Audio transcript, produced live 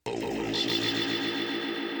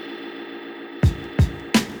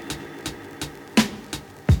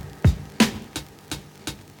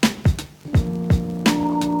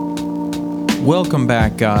Welcome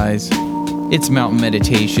back, guys. It's Mountain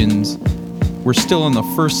Meditations. We're still in the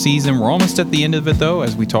first season. We're almost at the end of it, though,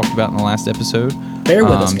 as we talked about in the last episode. Bear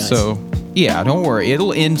with us, guys. So, yeah, don't worry.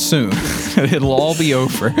 It'll end soon. It'll all be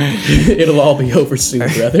over. It'll all be over soon,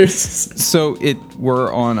 brothers. So,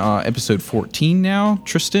 we're on episode 14 now.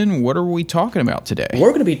 Tristan, what are we talking about today? We're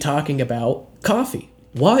going to be talking about coffee.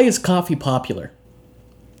 Why is coffee popular?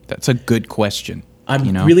 That's a good question. I'm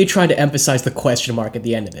really trying to emphasize the question mark at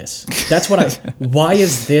the end of this. That's what why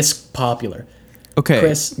is this popular? Okay.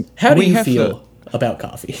 Chris, how do you feel about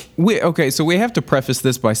coffee? So we have to preface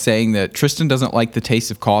this by saying that Tristan doesn't like the taste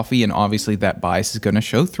of coffee, and obviously that bias is going to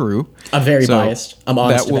show through. I'm very biased. I'm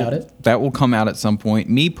honest about it. That will come out at some point.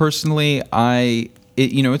 Me personally,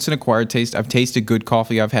 it's an acquired taste. I've tasted good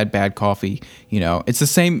coffee. I've had bad coffee. It's the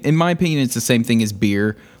same, in my opinion, it's the same thing as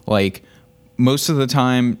beer. Like, most of the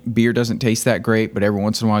time, beer doesn't taste that great, but every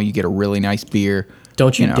once in a while you get a really nice beer.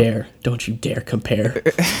 Don't you dare compare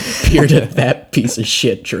beer to that piece of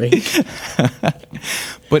shit drink.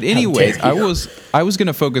 But anyways, I was going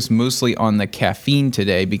to focus mostly on the caffeine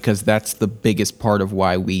today because that's the biggest part of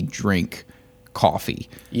why we drink coffee.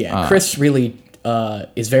 Yeah, Chris really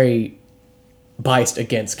is very biased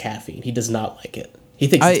against caffeine. He does not like it. He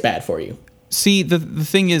thinks it's bad for you. See, the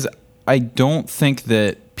thing is, I don't think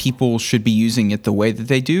that people should be using it the way that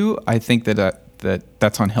they do. I think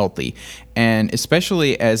that's unhealthy, and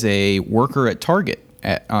especially as a worker at Target,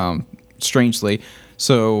 strangely.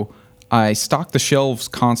 So I stock the shelves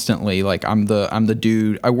constantly. Like I'm the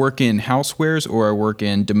dude. I work in housewares or I work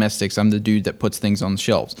in domestics. I'm the dude that puts things on the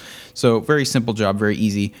shelves. So very simple job, very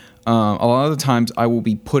easy. A lot of the times I will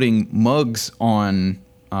be putting mugs on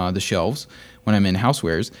the shelves when I'm in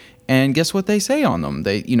housewares, and guess what they say on them?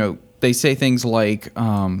 They say things like,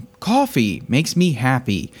 coffee makes me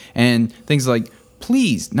happy, and things like,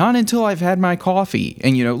 please, not until I've had my coffee,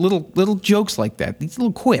 and, little jokes like that, these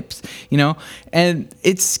little quips, and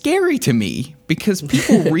it's scary to me because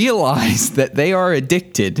people realize that they are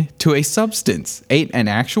addicted to a substance, an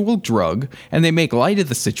actual drug, and they make light of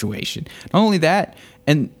the situation. Not only that,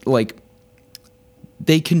 and,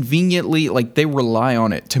 they conveniently, they rely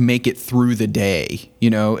on it to make it through the day.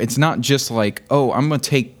 It's not just like, oh, I'm going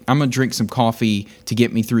to drink some coffee to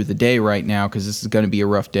get me through the day right now because this is going to be a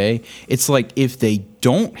rough day. It's like if they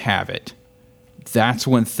don't have it, that's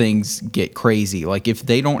when things get crazy. Like if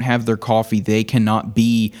they don't have their coffee, they cannot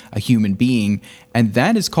be a human being. And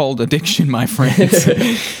that is called addiction, my friends.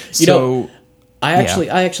 I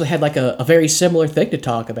actually had a very similar thing to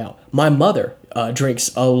talk about. My mother drinks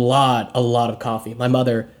a lot of coffee. My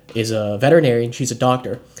mother is a veterinarian. She's a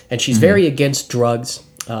doctor, and she's very against drugs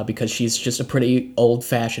because she's just a pretty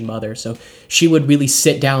old-fashioned mother. So she would really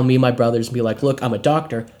sit down with me and my brothers and be like, look, I'm a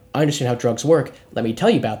doctor. I understand how drugs work. Let me tell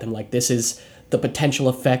you about them. Like, this is the potential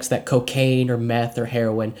effects that cocaine or meth or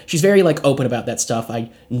heroin. She's very, open about that stuff. I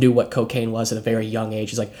knew what cocaine was at a very young age.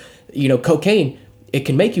 She's like, cocaine, it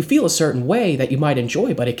can make you feel a certain way that you might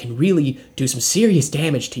enjoy, but it can really do some serious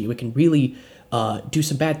damage to you. It can really do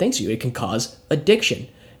some bad things to you. It can cause addiction.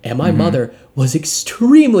 And my mother was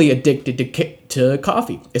extremely addicted to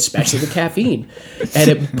coffee, especially the caffeine. And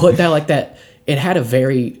it put that, it had a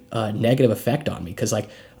very negative effect on me because,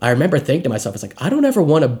 I remember thinking to myself, it's I don't ever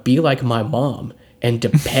want to be like my mom and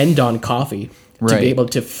depend on coffee to be able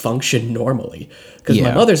to function normally. Because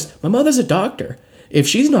my mother's a doctor. If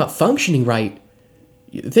she's not functioning right,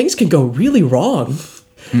 things can go really wrong.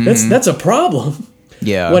 That's a problem.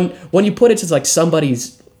 Yeah. When you put it to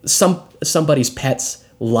somebody's pet's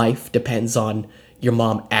life depends on your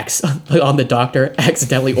mom on the doctor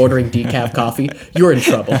accidentally ordering decaf coffee, you're in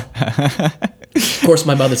trouble. Of course,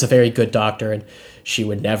 my mother's a very good doctor, and she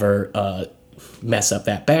would never mess up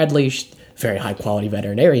that badly. She's a very high quality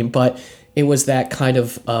veterinarian, but it was that kind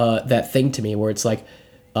of that thing to me where it's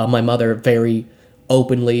my mother very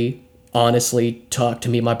openly, honestly talked to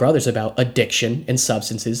me and my brothers about addiction and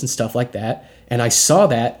substances and stuff like that. And I saw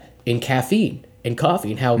that in caffeine, in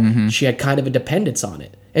coffee, and how she had kind of a dependence on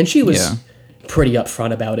it. And she was pretty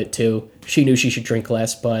upfront about it too. She knew she should drink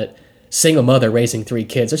less, but single mother raising 3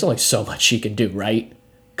 kids, there's only so much she can do, right?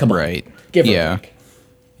 Come on. Right. Give her a break.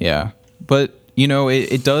 Yeah. But,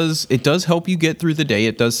 it does help you get through the day.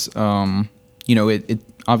 It does, it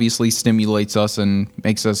obviously stimulates us and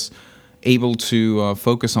makes us able to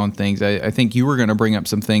focus on things. I think you were going to bring up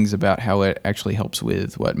some things about how it actually helps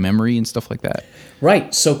with memory and stuff like that.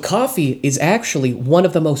 Right. So coffee is actually one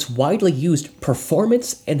of the most widely used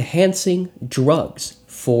performance enhancing drugs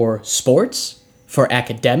for sports, for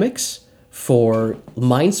academics, for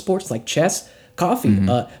mind sports like chess. Coffee.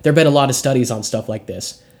 There have been a lot of studies on stuff like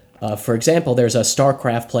this. For example, there's a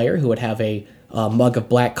StarCraft player who would have a a mug of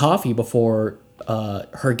black coffee before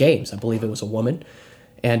her games. I believe it was a woman,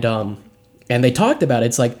 and they talked about it.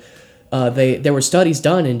 It's like there were studies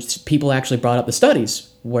done, and people actually brought up the studies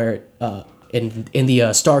where in the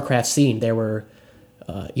StarCraft scene there were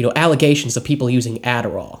allegations of people using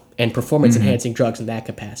Adderall and performance enhancing drugs in that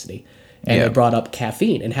capacity, and they brought up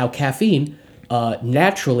caffeine and how caffeine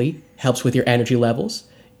naturally helps with your energy levels.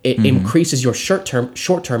 It increases your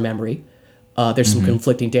short-term memory. There's some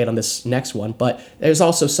conflicting data on this next one, but there's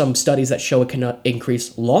also some studies that show it can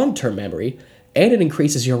increase long-term memory, and it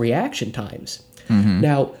increases your reaction times.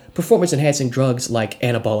 Now, performance-enhancing drugs like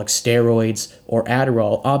anabolic steroids or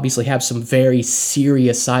Adderall obviously have some very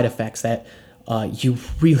serious side effects that you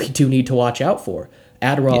really do need to watch out for.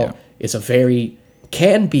 Adderall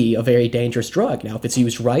can be a very dangerous drug. Now, if it's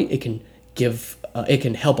used right, it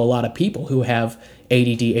can help a lot of people who have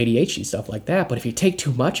ADD, ADHD, stuff like that. But if you take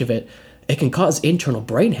too much of it, it can cause internal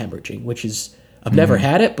brain hemorrhaging, which is, I've never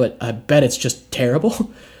had it, but I bet it's just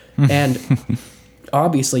terrible. And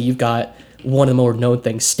obviously you've got one of the more known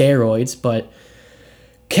things, steroids, but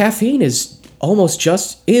caffeine is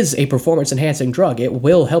a performance enhancing drug. It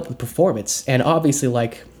will help with performance. And obviously,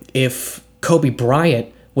 like, if Kobe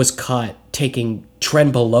Bryant was caught taking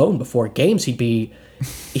Trenbolone before games, he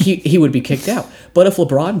would be kicked out. But if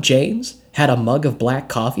LeBron James had a mug of black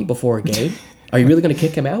coffee before a game, are you really going to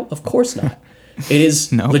kick him out? Of course not. It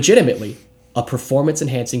is legitimately a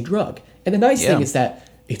performance-enhancing drug. And the nice thing is that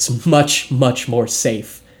it's much, much more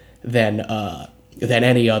safe than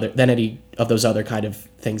any of those other kind of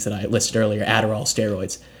things that I listed earlier, Adderall,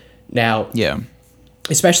 steroids. Now,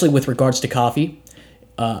 especially with regards to coffee,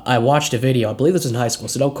 I watched a video. I believe this was in high school,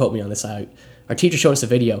 so don't quote me on this. Our teacher showed us a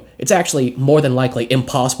video. It's actually more than likely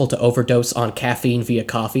impossible to overdose on caffeine via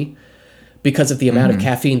coffee because of the amount of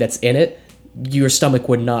caffeine that's in it. Your stomach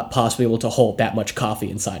would not possibly be able to hold that much coffee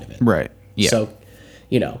inside of it. Right. Yeah. So,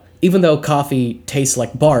 even though coffee tastes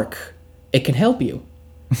like bark, it can help you.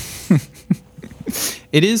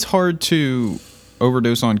 It is hard to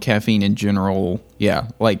overdose on caffeine in general. Yeah.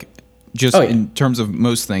 Like, just in terms of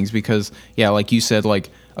most things, because, like you said, like,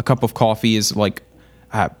 a cup of coffee is like,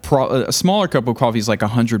 a smaller cup of coffee is like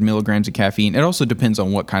 100 milligrams of caffeine. It also depends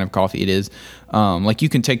on what kind of coffee it is. Like, you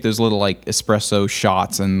can take those little like espresso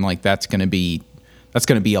shots, and like that's gonna be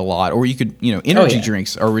a lot. Or you could, energy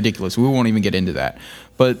drinks are ridiculous. We won't even get into that.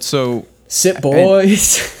 But so sip,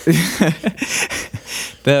 boys.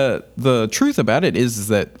 The truth about it is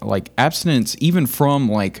that like abstinence, even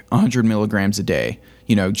from like 100 milligrams a day,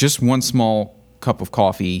 just one small cup of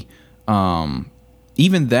coffee,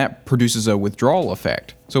 even that produces a withdrawal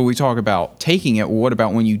effect. So we talk about taking it. Well, what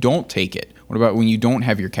about when you don't take it? What about when you don't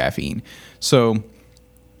have your caffeine? So,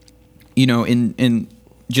 in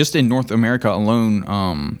just in North America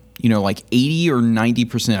alone, like 80 or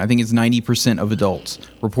 90%, I think it's 90% of adults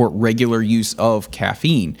report regular use of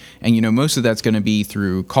caffeine. And, most of that's going to be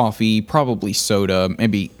through coffee, probably soda,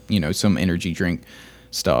 maybe, some energy drink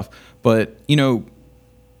stuff. But,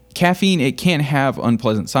 caffeine, it can have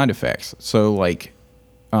unpleasant side effects. So like,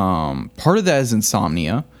 part of that is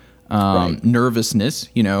insomnia, nervousness,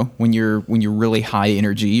 when you're really high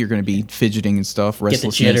energy, you're going to be fidgeting and stuff,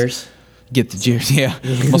 restlessness. Get the jitters. Yeah.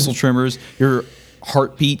 Muscle tremors. Your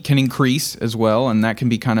heartbeat can increase as well, and that can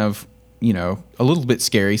be kind of, a little bit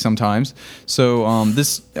scary sometimes. So I'm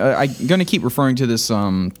going to keep referring to this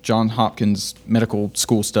Johns Hopkins Medical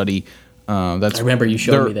School study. I remember you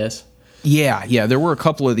showed me this. Yeah, there were a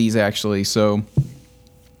couple of these actually. So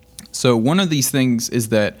one of these things is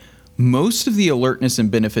that most of the alertness and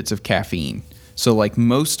benefits of caffeine, so like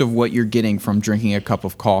most of what you're getting from drinking a cup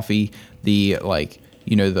of coffee, the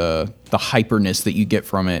hyperness that you get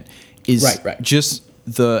from it is just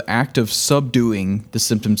the act of subduing the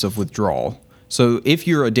symptoms of withdrawal. So if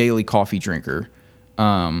you're a daily coffee drinker,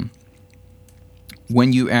 when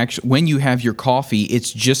you have your coffee,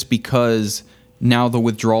 it's just because now the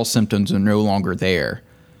withdrawal symptoms are no longer there.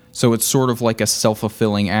 So it's sort of like a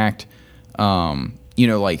self-fulfilling act.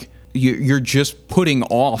 Like you're just putting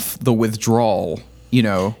off the withdrawal,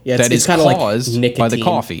 that is caused like by the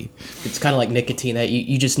coffee. It's kind of like nicotine that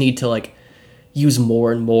you just need to like use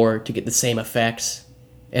more and more to get the same effects.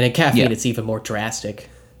 And in caffeine, it's even more drastic.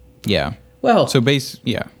 Yeah. Well, so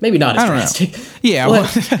maybe not as drastic. Yeah.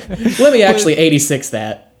 Let me actually 86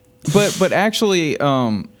 that. But actually,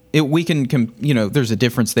 there's a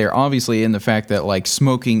difference there, obviously, in the fact that like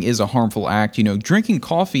smoking is a harmful act. Drinking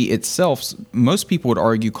coffee itself, most people would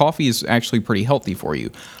argue coffee is actually pretty healthy for you.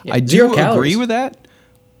 Yeah, I do agree with that,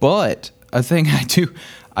 but a thing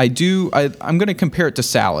I'm going to compare it to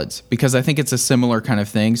salads because I think it's a similar kind of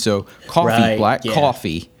thing. So coffee,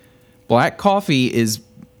 black coffee is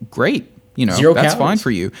great. Zero that's calories. fine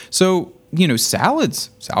for you. So, salads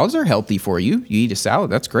are healthy for you. You eat a salad,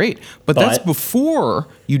 that's great. But that's before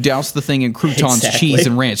you douse the thing in croutons, cheese,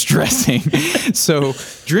 and ranch dressing. So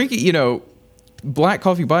drink it, black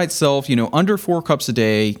coffee by itself, under 4 cups a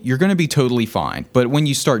day, you're going to be totally fine. But when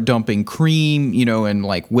you start dumping cream, and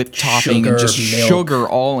like whipped topping and just sugar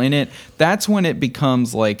all in it, that's when it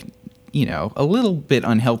becomes like, a little bit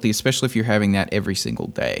unhealthy, especially if you're having that every single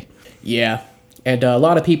day. Yeah. And a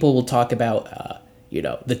lot of people will talk about,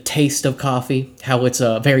 the taste of coffee, how it's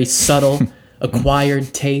a very subtle,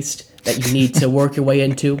 acquired taste that you need to work your way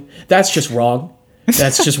into. That's just wrong.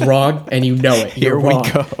 That's just wrong, and you know it. You're wrong.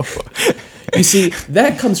 Here we go. You see,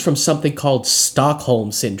 that comes from something called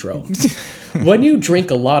Stockholm Syndrome. When you drink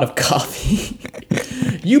a lot of coffee,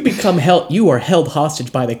 you are held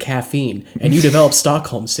hostage by the caffeine, and you develop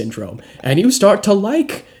Stockholm Syndrome, and you start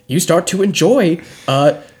to enjoy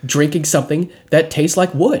drinking something that tastes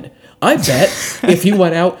like wood. I bet if you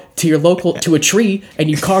went out to a tree and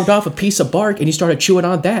you carved off a piece of bark and you started chewing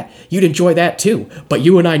on that, you'd enjoy that too. But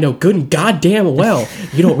you and I know good and goddamn well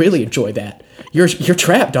you don't really enjoy that. You're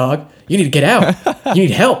trapped, dog. You need to get out. You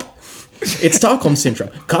need help. It's Stockholm Syndrome.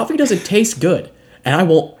 Coffee doesn't taste good, and I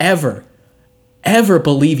won't ever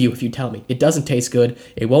believe you if you tell me it doesn't taste good.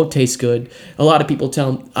 It won't taste good. A lot of people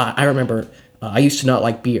tell me, I remember I used to not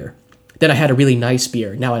like beer. Then I had a really nice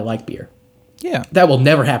beer. Now I like beer. Yeah. That will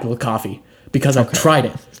never happen with coffee because I've tried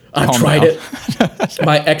it. I've tried it.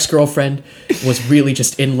 My ex-girlfriend was really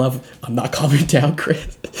just in love. I'm not calming down,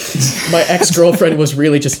 Chris. My ex-girlfriend was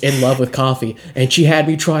really just in love with coffee, and she had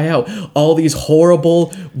me try out all these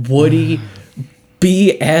horrible, woody,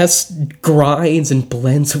 BS grinds and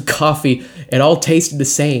blends of coffee. It all tasted the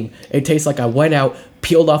same. It tastes like I went out,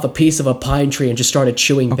 peeled off a piece of a pine tree, and just started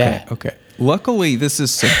chewing that. Okay. Luckily, this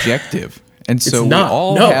is subjective. And so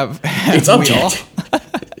it's objective.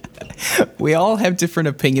 We all have different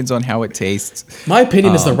opinions on how it tastes. My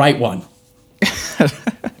opinion is the right one.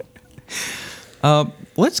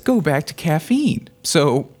 Let's go back to caffeine.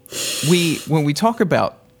 So when we talk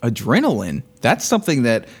about adrenaline, that's something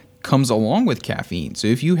that comes along with caffeine. So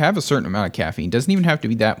if you have a certain amount of caffeine, it doesn't even have to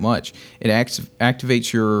be that much. It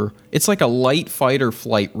activates it's like a light fight or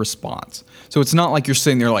flight response. So it's not like you're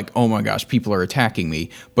sitting there like, oh my gosh, people are attacking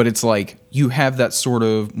me. But it's like you have that sort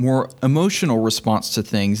of more emotional response to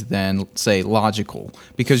things than, say, logical,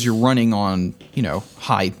 because you're running on,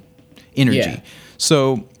 high energy. Yeah.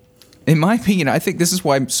 So in my opinion, I think this is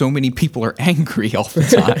why so many people are angry all the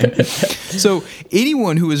time. So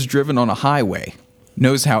anyone who is driven on a highway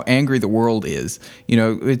knows how angry the world is.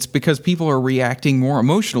 It's because people are reacting more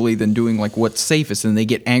emotionally than doing like what's safest, and they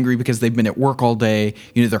get angry because they've been at work all day.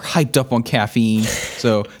 They're hyped up on caffeine.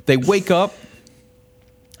 So they wake up,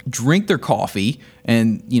 drink their coffee,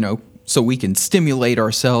 and, so we can stimulate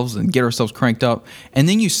ourselves and get ourselves cranked up. And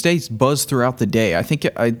then you stay buzzed throughout the day. I think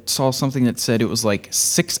I saw something that said it was like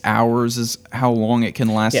 6 hours is how long it can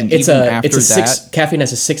last. Yeah, and even after that, caffeine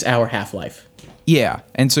has a 6-hour half-life. Yeah.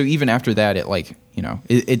 And so even after that, it like,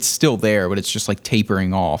 it's still there, but it's just like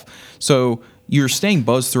tapering off. So you're staying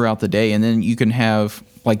buzzed throughout the day, and then you can have,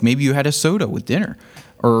 like, maybe you had a soda with dinner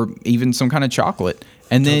or even some kind of chocolate.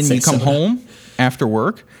 And then you come home after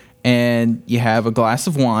work and you have a glass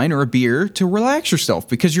of wine or a beer to relax yourself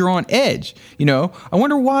because you're on edge. I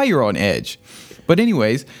wonder why you're on edge. But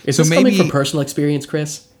anyways, is this coming from personal experience,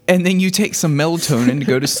 Chris? And then you take some melatonin to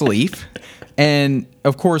go to sleep. And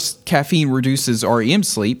of course, caffeine reduces REM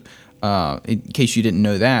sleep, in case you didn't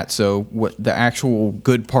know that. So what the actual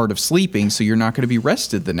good part of sleeping, so you're not going to be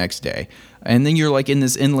rested the next day. And then you're like in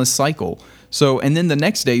this endless cycle. So, and then the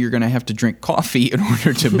next day you're going to have to drink coffee in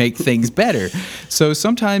order to make things better. So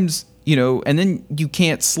sometimes, and then you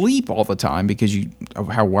can't sleep all the time because of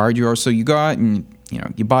how wired you are. So you go out and,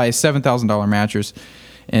 you buy a $7,000 mattress,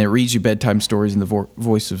 and it reads you bedtime stories in the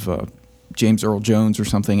voice of James Earl Jones or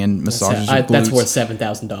something, and massages your glutes. That's worth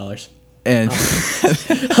 $7,000. And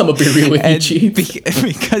I'm gonna be real with you, Chief.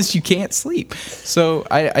 Because you can't sleep. So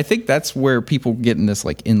I think that's where people get in this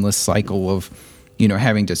like endless cycle of,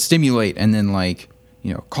 having to stimulate and then like,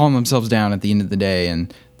 calm themselves down at the end of the day,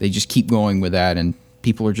 and they just keep going with that, and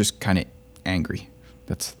people are just kind of angry.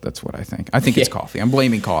 That's what I think. I think it's coffee. I'm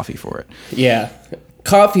blaming coffee for it. Yeah,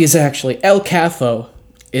 coffee is actually El Cafo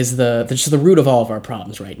is just the root of all of our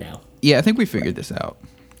problems right now. Yeah, I think we figured this out.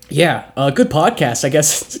 Yeah, good podcast. I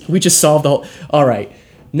guess we just solved all right.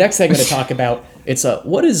 Next thing I'm going to talk about, it's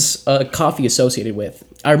what is coffee associated with?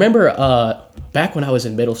 I remember back when I was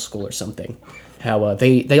in middle school or something, how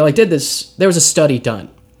they like did this. There was a study done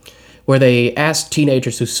where they asked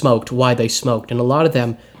teenagers who smoked why they smoked, and a lot of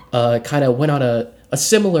them kind of went on a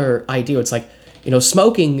similar idea. It's like,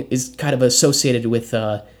 smoking is kind of associated with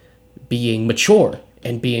being mature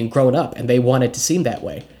and being grown up, and they want it to seem that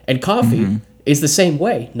way. And coffee is the same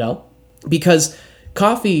way, no? Because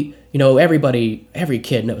coffee, every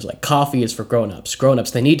kid knows, like, coffee is for grown-ups.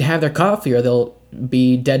 Grown-ups, they need to have their coffee or they'll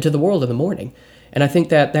be dead to the world in the morning. And I think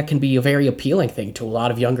that can be a very appealing thing to a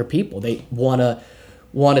lot of younger people. They want to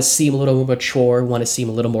seem a little more mature, want to seem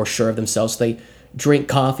a little more sure of themselves. So they drink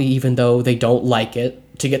coffee even though they don't like it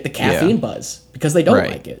to get the caffeine buzz, because they don't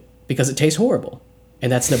like it, because it tastes horrible.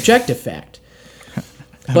 And that's an objective fact.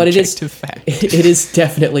 But it is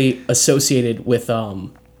definitely associated with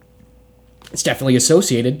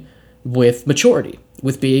maturity,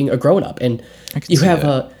 with being a grown-up. And you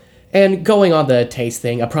have and going on the taste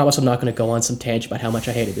thing, I promise I'm not going to go on some tangent about how much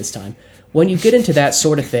I hate it this time. When you get into that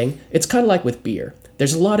sort of thing, it's kind of like with beer.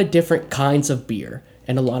 There's a lot of different kinds of beer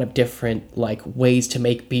and a lot of different ways to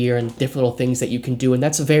make beer and different little things that you can do. And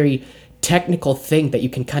that's a very technical thing that you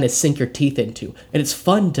can kind of sink your teeth into. And it's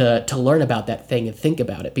fun to learn about that thing and think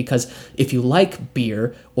about it, because if you like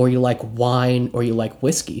beer or you like wine or you like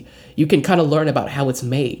whiskey, you can kind of learn about how it's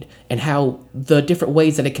made and how the different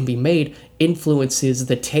ways that it can be made influences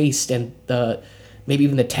the taste and maybe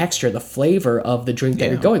even the texture, the flavor of the drink that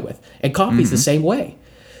you're going with. And coffee's the same way.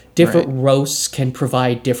 Different roasts can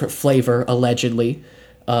provide different flavor, allegedly.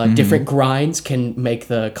 Different grinds can make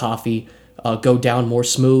the coffee go down more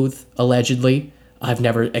smooth, allegedly. I've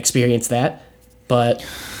never experienced that, but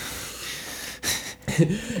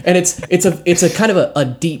and it's a kind of a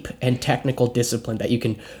deep and technical discipline that you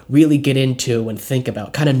can really get into and think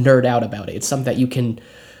about, kind of nerd out about it. It's something that you can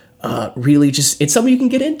really it's something you can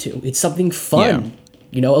get into. It's something fun,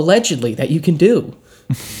 allegedly, that you can do.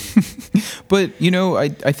 But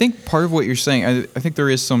I think part of what you're saying, I think there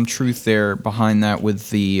is some truth there behind that with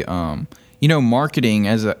the marketing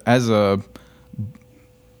as a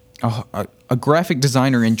graphic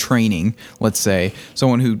designer in training, let's say,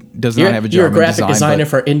 someone who does not have a job in design. You're a graphic designer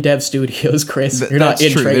for InDev Studios, Chris. You're not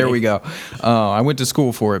in training. There we go. I went to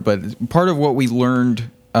school for it, but part of what we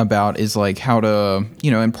learned about is how to,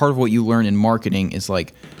 and part of what you learn in marketing is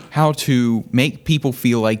how to make people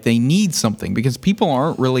feel like they need something, because people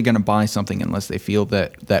aren't really going to buy something unless they feel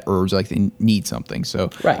that urge, like they need something. So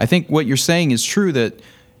I think what you're saying is true, that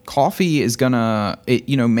coffee is gonna,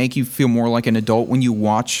 make you feel more like an adult when you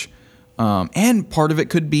watch. And part of it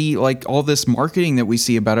could be all this marketing that we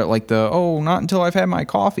see about it, not until I've had my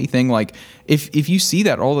coffee thing. If you see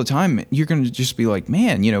that all the time, you're going to just be like,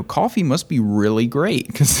 man, coffee must be really great,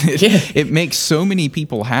 because it makes so many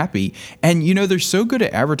people happy. And, they're so good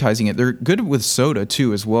at advertising it. They're good with soda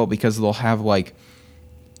too, as well, because they'll have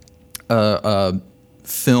a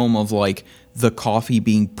film of the coffee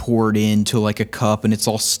being poured into a cup, and it's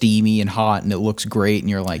all steamy and hot and it looks great. And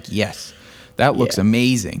you're like, yes. That looks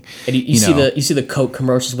amazing. And you see the Coke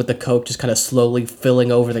commercials with the Coke just kind of slowly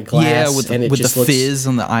filling over the glass, with and it just the looks fizz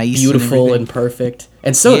on the ice, beautiful and perfect.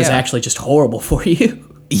 And soda's actually just horrible for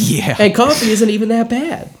you. Yeah. And coffee isn't even that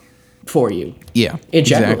bad for you. Yeah. In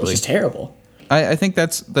general, it's just terrible. I think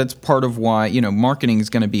that's part of why marketing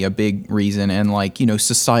is going to be a big reason, and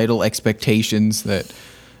societal expectations that.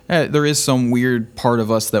 There is some weird part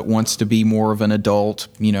of us that wants to be more of an adult,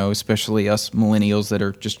 especially us millennials that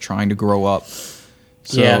are just trying to grow up.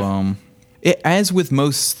 So, as with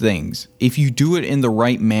most things, if you do it in the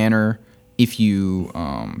right manner, if you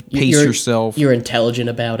pace yourself, you're intelligent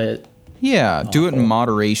about it. Yeah, do it in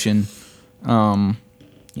moderation.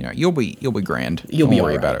 You'll be grand. Don't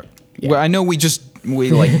worry about it. Yeah. Well, I know we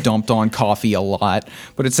dumped on coffee a lot,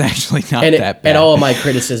 but it's actually not that bad. And all of my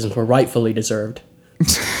criticisms were rightfully deserved.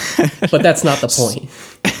 But that's not the point.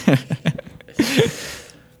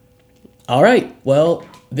 All right. Well,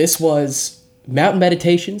 this was Mountain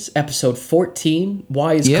Meditations, episode 14.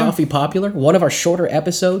 Why is coffee popular? One of our shorter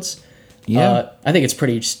episodes. Yeah. I think it's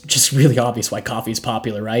pretty just really obvious why coffee is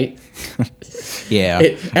popular, right? Yeah.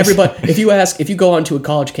 Everybody, if you go onto a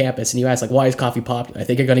college campus and you ask why is coffee popular, I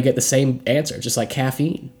think you're going to get the same answer, just like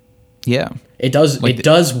caffeine. Yeah. It does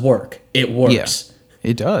does work. It works. Yeah.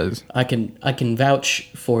 It does. I can vouch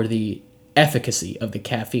for the efficacy of the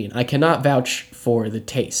caffeine. I cannot vouch for the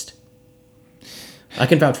taste. I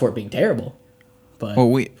can vouch for it being terrible. But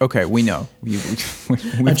we know.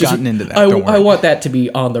 We've gotten into that. I want that to be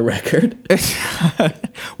on the record.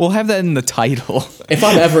 We'll have that in the title. If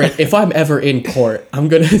I'm ever in court, I'm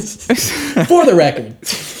gonna for the record.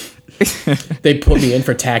 They put me in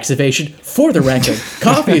for tax evasion. For the record,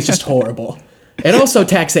 coffee is just horrible, and also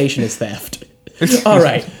taxation is theft. All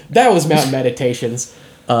right, that was Mountain Meditations.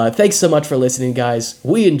 Thanks so much for listening, guys.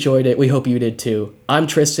 We enjoyed it. We hope you did too. I'm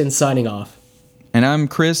Tristan, signing off. And I'm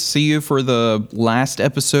Chris. See you for the last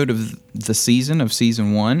episode of the season, of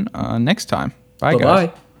season 1, next time. Bye, guys.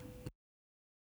 Bye-bye.